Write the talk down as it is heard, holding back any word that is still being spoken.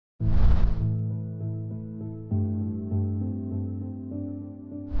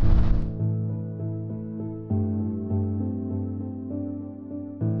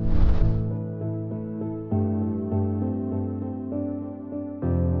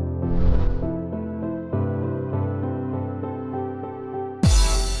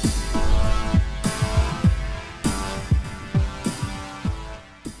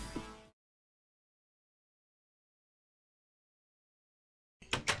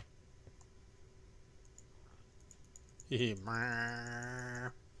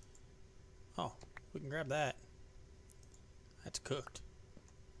Oh, we can grab that. That's cooked.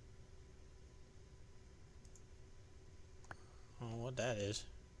 I don't know what that is.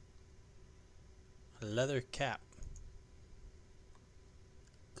 A leather cap.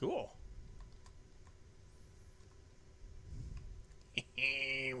 Cool. I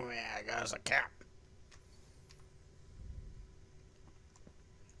got us a cap.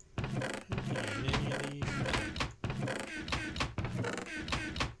 Any of these?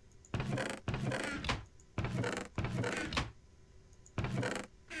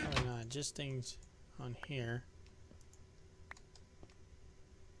 Probably not. Just things on here.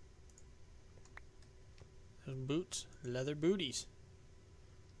 Those boots. Leather booties.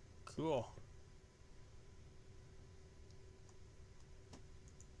 Cool.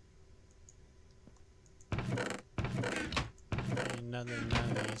 None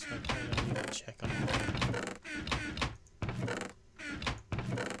of these, so I probably need to check them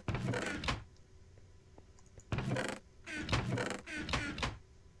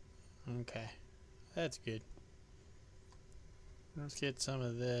all. Okay, that's good. Let's get some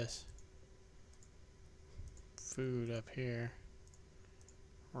of this food up here.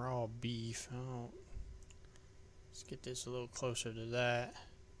 Raw beef. Oh, let's get this a little closer to that.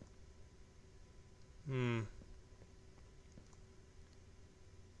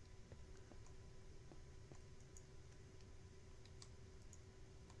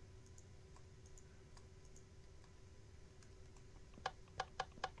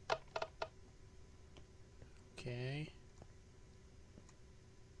 Okay.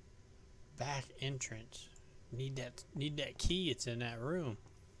 Back entrance. Need that key. It's in that room.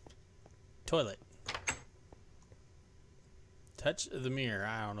 Toilet. Touch the mirror.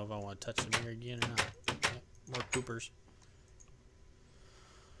 I don't know if I want to touch the mirror again or not. Yep, more poopers.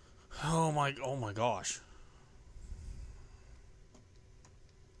 Oh my gosh.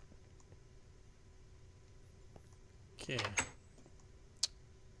 Okay.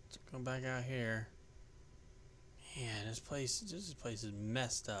 Let's go back out here. Man, this place is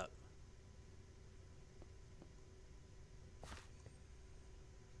messed up.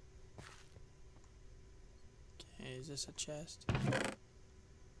 Okay, is this a chest?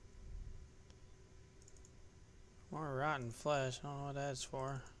 More rotten flesh. I don't know what that's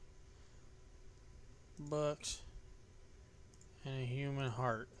for. Books. And a human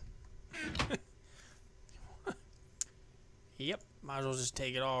heart. Yep, might as well just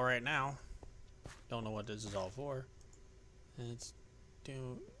take it all right now. Don't know what this is all for. Let's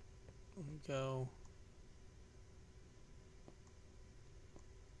go.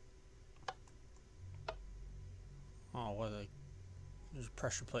 Oh, there's a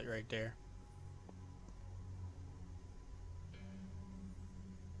pressure plate right there.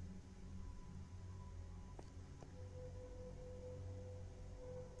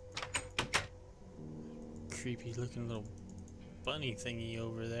 Creepy looking little bunny thingy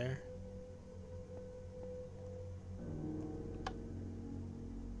over there.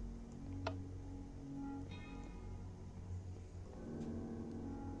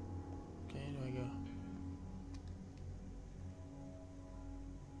 Okay, do I go?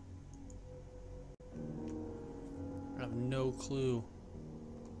 I have no clue.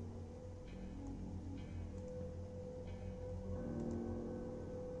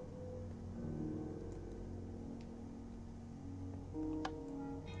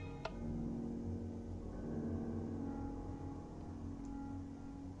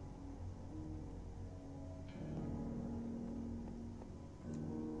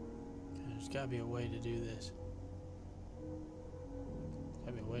 There's gotta be a way to do this.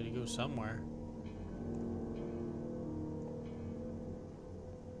 Gotta be a way to go somewhere.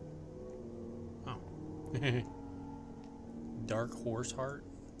 Oh. Dark horse heart.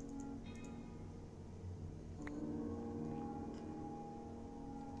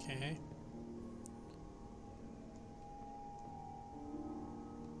 Okay.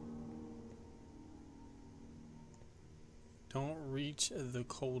 Don't reach the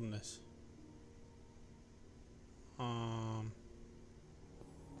coldness.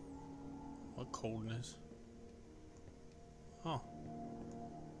 What coldness? Oh.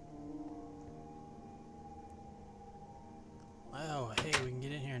 Oh, hey, we can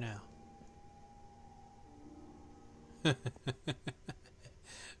get in here now.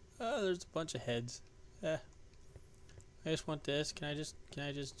 Oh, there's a bunch of heads. I just want this. Can I just?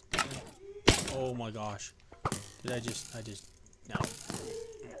 Oh my gosh. Did I just, no.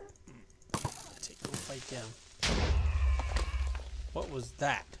 Let's go fight them. What was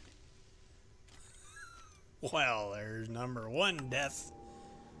that? Well, there's number one death.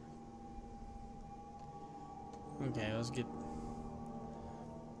 Okay, let's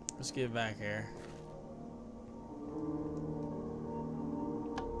get back here.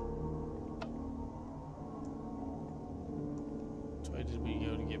 Which way did we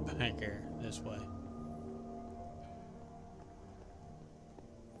go to get back here? This way.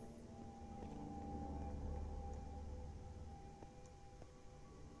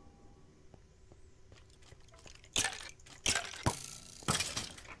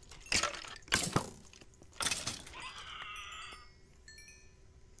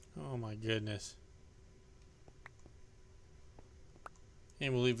 Oh my goodness.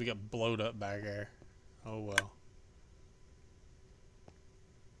 Can't believe we got blowed up back there. Oh well.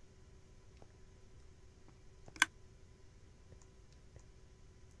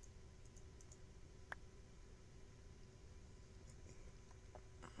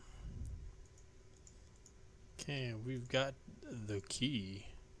 Okay, we've got the key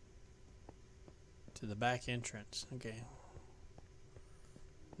to the back entrance. Okay.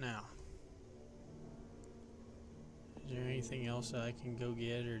 Now, is there anything else that I can go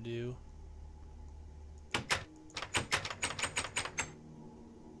get or do? I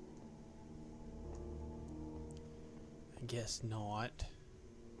guess not.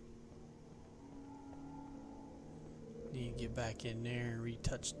 Need to get back in there and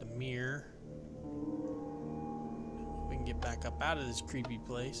retouch the mirror. We can get back up out of this creepy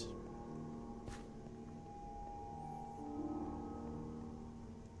place.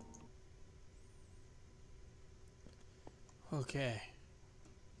 Okay.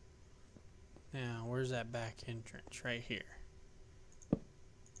 Now, where's that back entrance? Right here.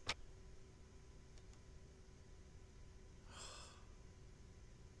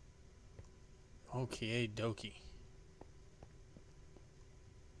 Okay, dokie.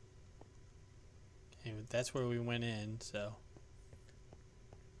 Okay, but that's where we went in, so.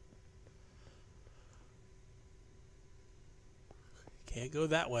 Can't go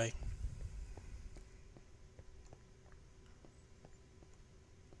that way.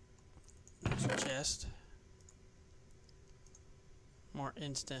 There's a chest. More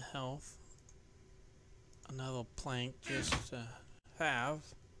instant health. Another plank just to have.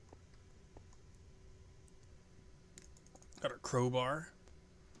 Got a crowbar.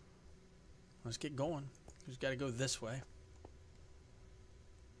 Let's get going. Just gotta go this way.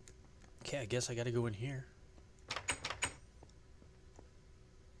 Okay, I guess I gotta go in here.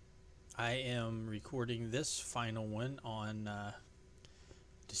 I am recording this final one on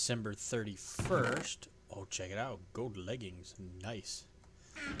December 31st. Oh, check it out. Gold leggings. Nice.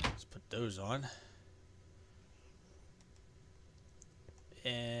 Let's put those on.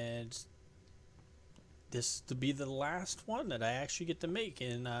 And this to be the last one that I actually get to make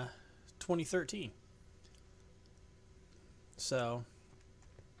in 2013. So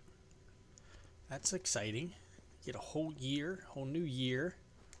that's exciting. Get a whole year, whole new year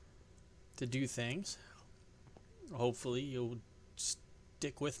to do things. Hopefully you'll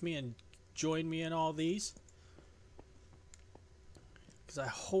stick with me and join me in all these, because I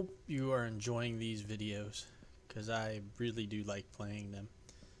hope you are enjoying these videos, because I really do like playing them.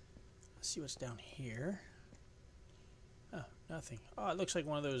 Let's see what's down here. Oh, nothing. Oh, it looks like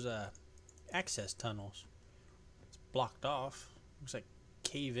one of those access tunnels. It's blocked off. Looks like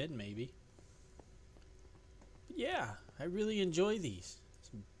cave in maybe. But yeah, I really enjoy these.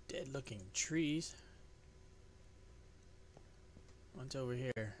 Some dead looking trees. What's over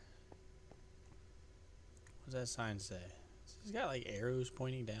here? What's that sign say? It's got like arrows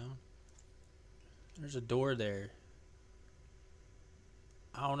pointing down. There's a door there.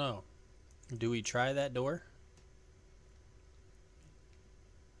 I don't know. Do we try that door?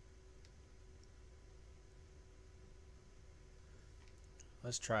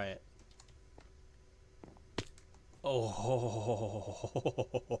 Let's try it. Oh.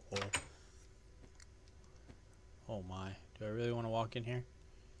 Oh my. Do I really want to walk in here?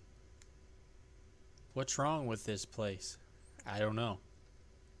 What's wrong with this place? I don't know.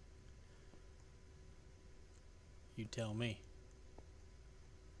 You tell me.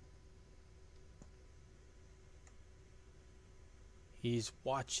 He's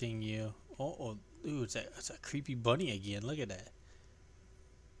watching you. Oh, ooh, it's a creepy bunny again. Look at that.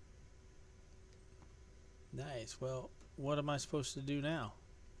 Nice. Well, what am I supposed to do now?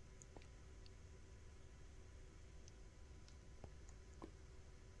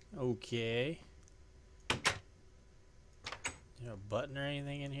 Okay. Is there a button or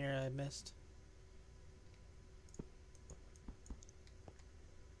anything in here I missed?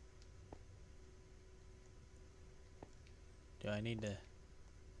 Do I need to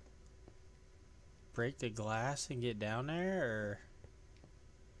break the glass and get down there, or?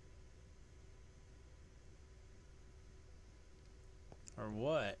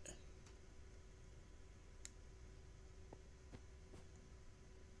 what?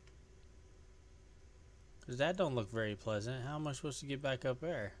 Because that don't look very pleasant. How am I supposed to get back up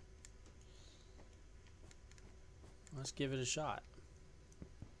there? Let's give it a shot.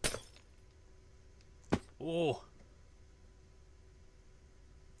 Oh,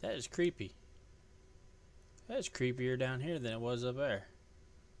 that is creepy. That's creepier down here than it was up there.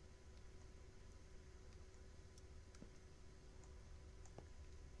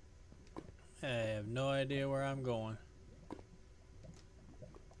 I have no idea where I'm going.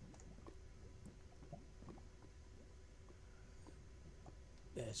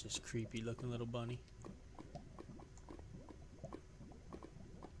 That's just creepy looking little bunny.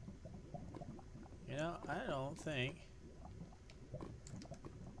 You know, I don't think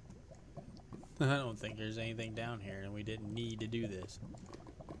there's anything down here, and we didn't need to do this.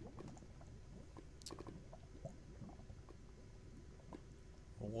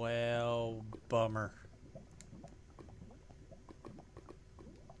 Well, bummer.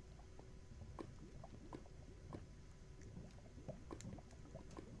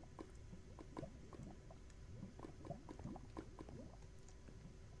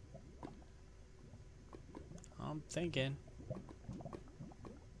 I'm thinking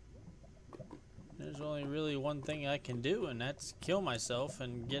there's only really one thing I can do, and that's kill myself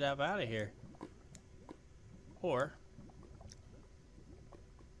and get up out of here. Or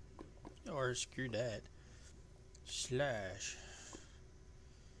screw that. Slash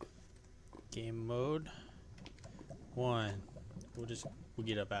game mode 1. We'll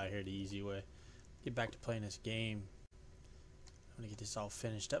get up out of here the easy way. Get back to playing this game. I'm gonna get this all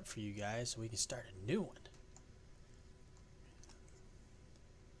finished up for you guys so we can start a new one.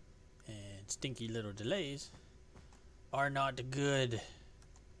 And stinky little delays are not good.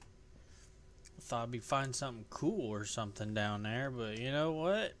 I thought I'd find something cool or something down there, but you know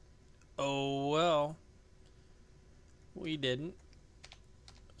what? Oh well. We didn't.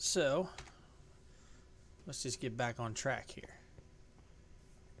 So let's just get back on track here.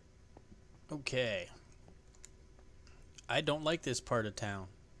 Okay. I don't like this part of town.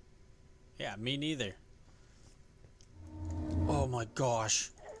 Yeah, me neither. Oh my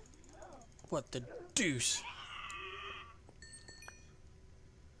gosh. What the deuce?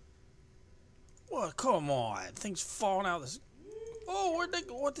 What? Come on. Things falling out of this. Oh, where'd they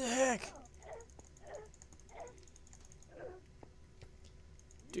go? What the heck?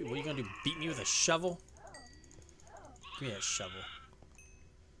 Dude, what are you gonna do? Beat me with a shovel? Give me that shovel.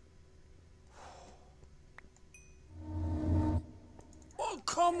 Oh,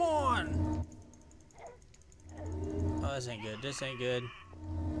 come on! Oh, this ain't good. This ain't good.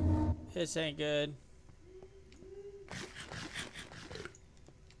 This ain't good.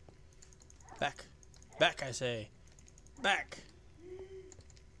 Back. Back, I say. Back.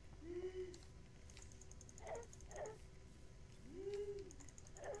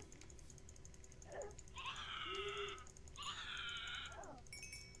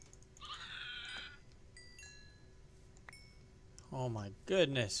 Oh my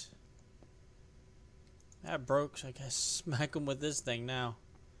goodness. That broke, so I guess smack him with this thing now.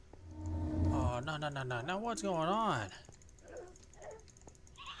 Oh, no. Now what's going on?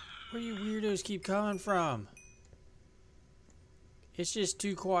 Where you weirdos keep coming from? It's just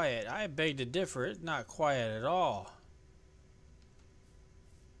too quiet. I beg to differ. It's not quiet at all.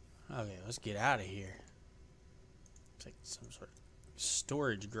 Okay, let's get out of here. It's like some sort of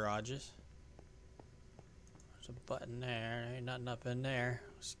storage garages. There's a button there. There ain't nothing up in there.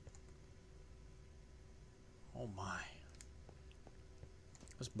 Oh my.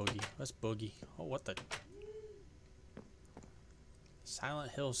 Let's boogie. Let's boogie. Oh, what the?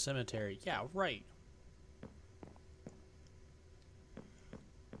 Silent Hill Cemetery. Yeah, right.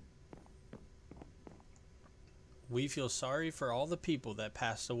 We feel sorry for all the people that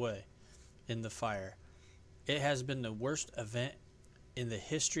passed away in the fire. It has been the worst event in the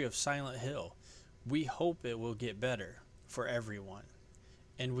history of Silent Hill. We hope it will get better for everyone.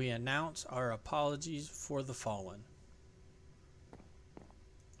 And we announce our apologies for the fallen.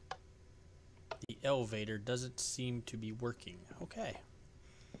 The elevator doesn't seem to be working. Okay.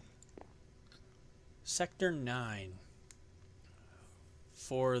 Sector 9.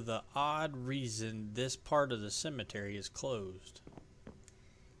 For the odd reason, this part of the cemetery is closed.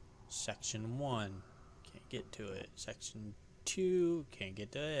 Section 1. Can't get to it. Section 2. Can't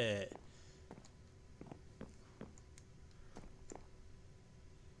get to it.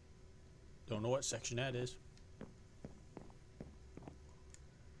 Don't know what section that is.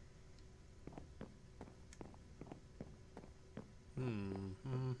 Hmm.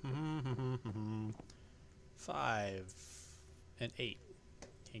 5 and 8.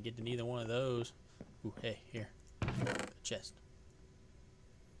 Can't get to neither one of those. Ooh, hey, here. Chest.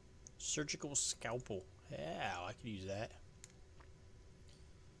 Surgical scalpel. Yeah, I could use that.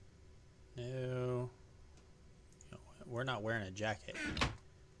 No. We're not wearing a jacket.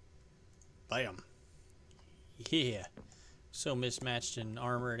 Bam. Yeah. So mismatched in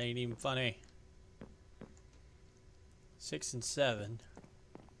armor, it ain't even funny. 6 and 7.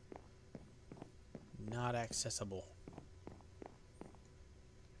 Not accessible.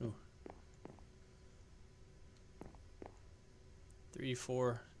 Ooh. 3,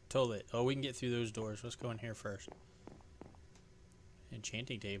 4. Toilet. Oh, we can get through those doors. Let's go in here first.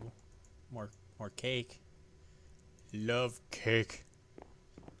 Enchanting table. More cake. Love cake.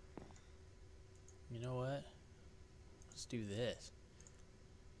 You know what? Let's do this.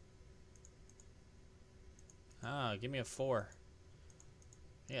 Ah, give me a 4.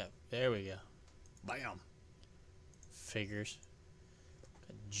 Yeah, there we go. Bam. Figures.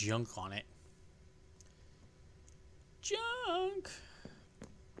 Got junk on it. Junk.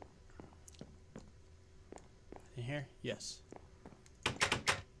 In here? Yes.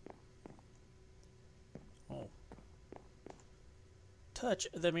 Oh. Touch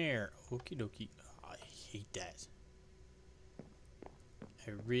the mirror. Okie dokie. Oh, I hate that.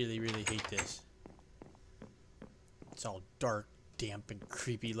 I really, really hate this. It's all dark, damp, and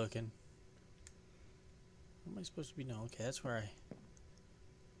creepy looking. What am I supposed to be? No, okay, that's where I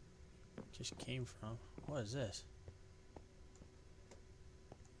just came from. What is this?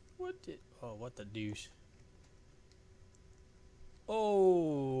 Oh, what the deuce?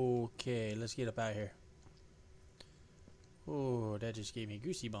 Okay, let's get up out of here. Oh, that just gave me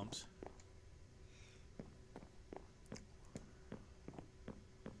goosey bumps.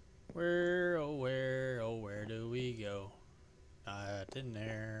 Where, oh where do we go? Not in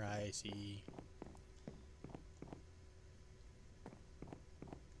there, I see.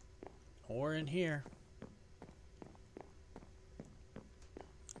 Or in here.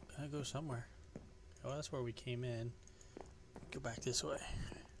 Gotta go somewhere. Oh, that's where we came in. Go back this way.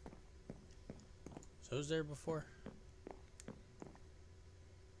 So was there before?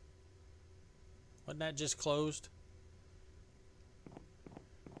 Wasn't that just closed?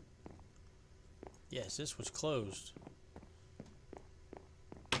 Yes, this was closed.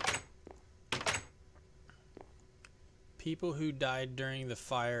 People who died during the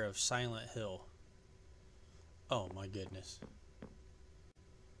fire of Silent Hill. Oh my goodness.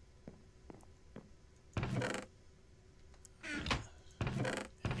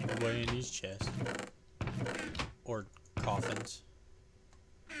 Anybody in these chests? Or coffins?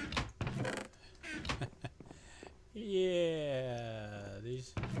 Yeah,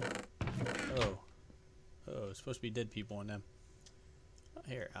 these. Oh, it's supposed to be dead people in them.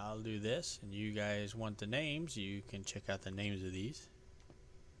 Here, I'll do this, and you guys want the names, you can check out the names of these.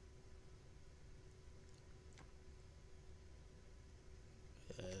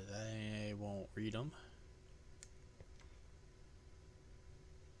 I won't read them.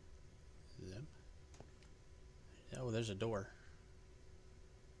 Oh, there's a door.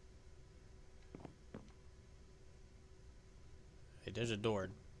 Hey, there's a door.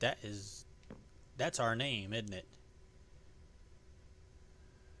 That's our name, isn't it?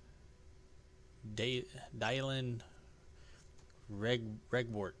 Dylan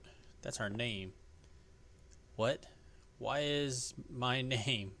Regwort. That's our name. What? Why is my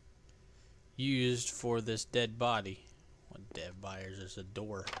name used for this dead body? What dead buyers? There's a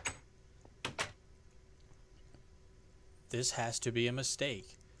door. This has to be a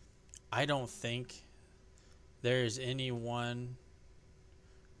mistake. I don't think there is anyone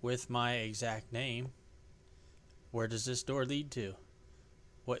with my exact name. Where does this door lead to?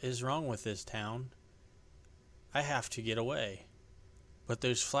 What is wrong with this town? I have to get away. But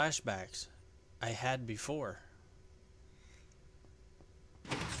those flashbacks I had before.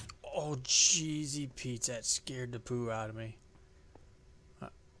 Oh, jeezy Pete, that scared the poo out of me.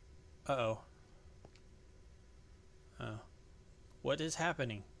 Uh-oh. Oh. What is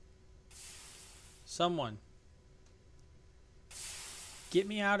happening? Someone. Get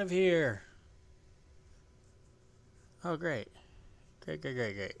me out of here. Oh, great.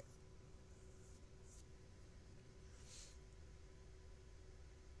 Great.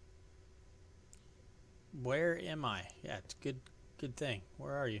 Where am I? Yeah, it's good thing.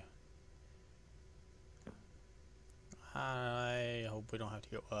 Where are you? I hope we don't have to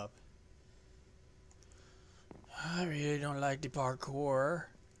go up. I really don't like the parkour.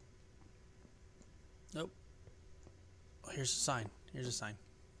 Nope. Oh, here's a sign. Here's a sign.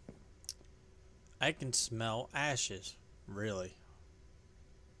 I can smell ashes. Really?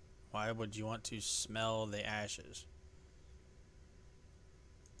 Why would you want to smell the ashes?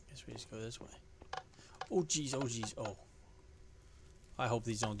 Guess we just go this way. Oh jeez, oh jeez, oh. I hope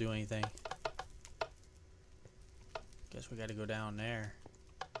these don't do anything. Guess we gotta go down there.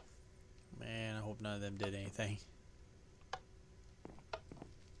 Man, I hope none of them did anything.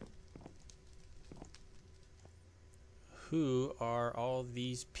 Who are all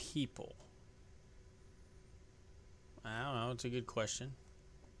these people? I don't know, it's a good question.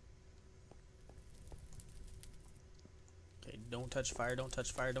 Okay, don't touch fire, don't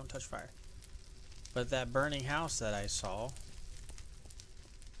touch fire, don't touch fire. But that burning house that I saw,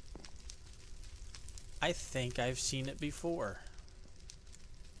 I think I've seen it before.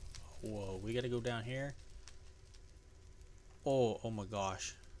 Whoa, we gotta go down here. Oh my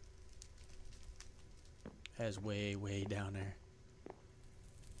gosh. That is way, way down there.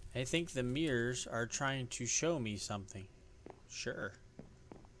 I think the mirrors are trying to show me something. Sure.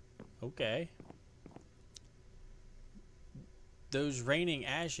 Okay. Those raining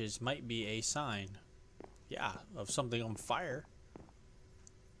ashes might be a sign. Yeah, of something on fire.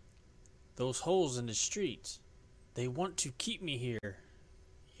 Those holes in the streets. They want to keep me here.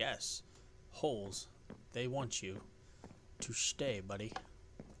 Yes. Holes. They want you to stay, buddy.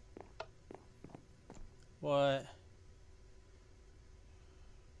 What?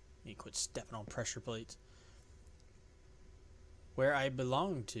 You quit stepping on pressure plates. Where I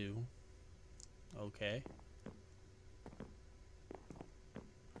belong to. Okay.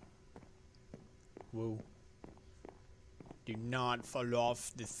 Whoa. Do not fall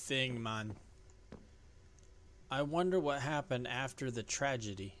off the thing, man. I wonder what happened after the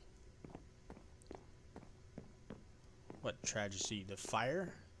tragedy. What tragedy? The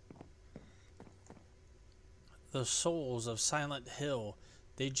fire? The souls of Silent Hill.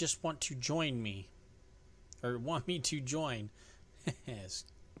 They just want to join me. Or want me to join. Yes.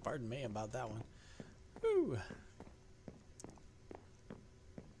 Pardon me about that one. Woo.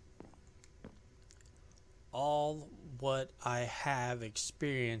 All what I have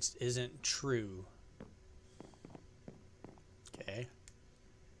experienced isn't true. Okay.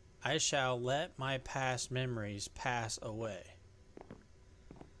 I shall let my past memories pass away.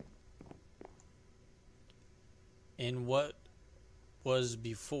 In what was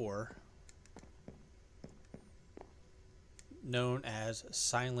before known as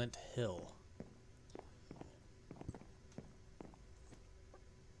Silent Hill.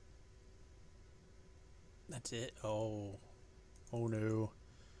 That's it. Oh no.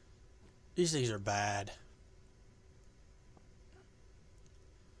 These things are bad.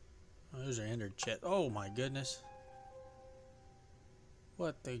 Oh, those are ender chest. Oh my goodness.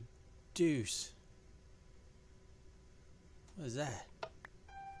 What the deuce? What is that?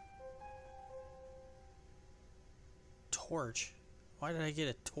 Torch? Why did I get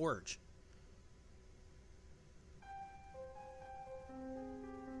a torch?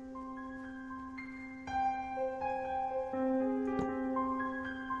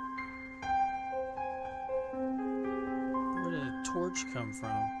 Where did a torch come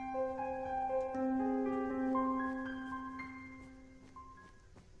from?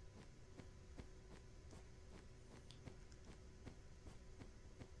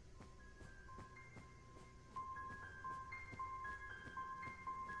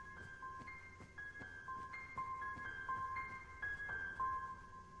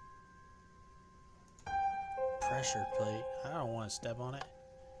 Pressure plate. I don't want to step on it.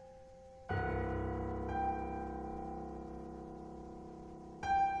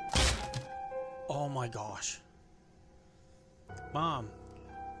 Oh my gosh. Mom,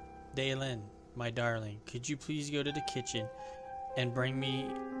 Daylin, my darling, could you please go to the kitchen and bring me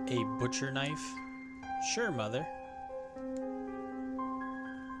a butcher knife? Sure, Mother.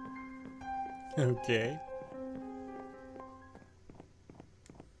 Okay.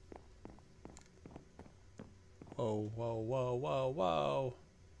 Whoa, whoa, whoa, whoa, whoa.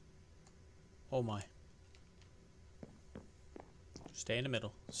 Oh my. Stay in the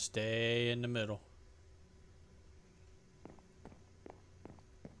middle. Stay in the middle.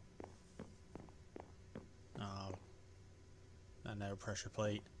 Oh. Another pressure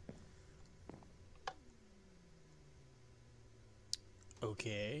plate.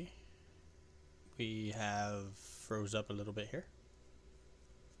 Okay. We have froze up a little bit here.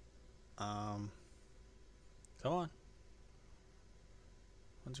 Come on.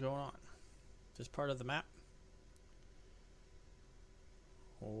 What's going on? Is this part of the map?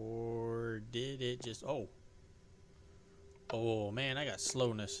 Or did it just... Oh. Oh, man, I got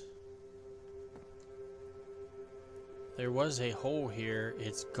slowness. There was a hole here.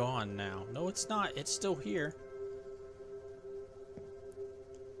 It's gone now. No, it's not. It's still here.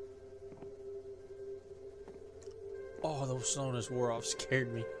 Oh, those slowness wore off.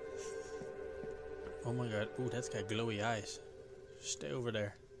 Scared me. Oh my god. Ooh, that's got glowy eyes. Stay over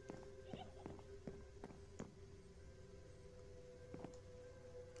there.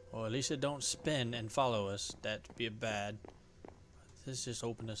 Well, at least it don't spin and follow us. That'd be bad. Let's just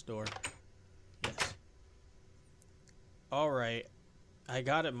open this door. Yes. Alright. I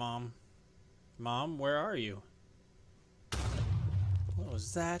got it, Mom. Mom, where are you? What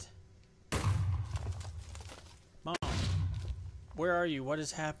was that? Mom, where are you? What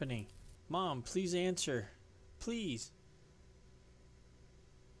is happening? Mom, please answer. Please.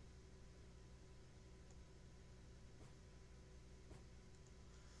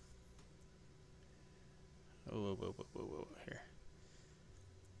 Whoa, here.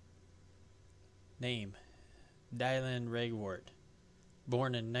 Name, Dylan Regwart.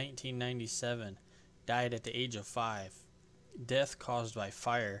 Born in 1997. Died at the age of 5. Death caused by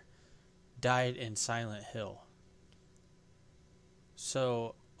fire. Died in Silent Hill.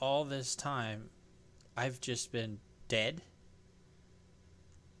 So, all this time, I've just been dead?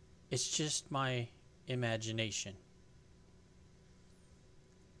 It's just my imagination.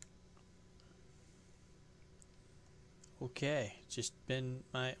 Okay, just been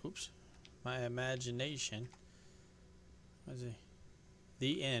my imagination. What's it?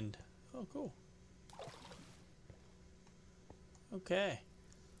 The end. Oh, cool. Okay.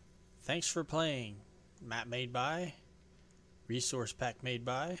 Thanks for playing. Map made by. Resource pack made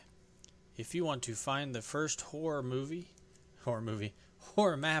by. If you want to find the first horror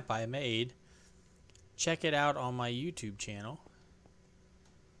map I made, check it out on my YouTube channel.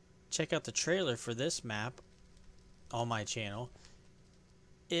 Check out the trailer for this map on my channel.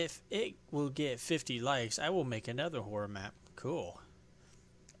 If it will get 50 likes, I will make another horror map. Cool.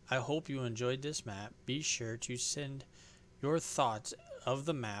 I hope you enjoyed this map. Be sure to send your thoughts of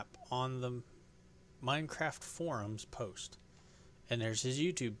the map on the Minecraft forums post. And there's his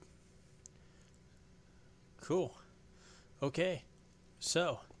YouTube. Cool. Okay.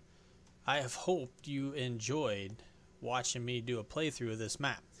 So, I have hoped you enjoyed watching me do a playthrough of this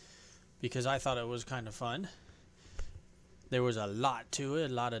map, because I thought it was kind of fun. There was a lot to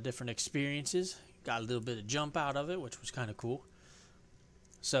it, a lot of different experiences. Got a little bit of jump out of it, which was kind of cool.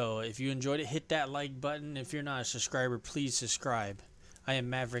 So if you enjoyed it, hit that like button. If you're not a subscriber, please subscribe. I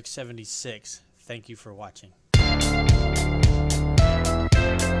am Maverick76. Thank you for watching.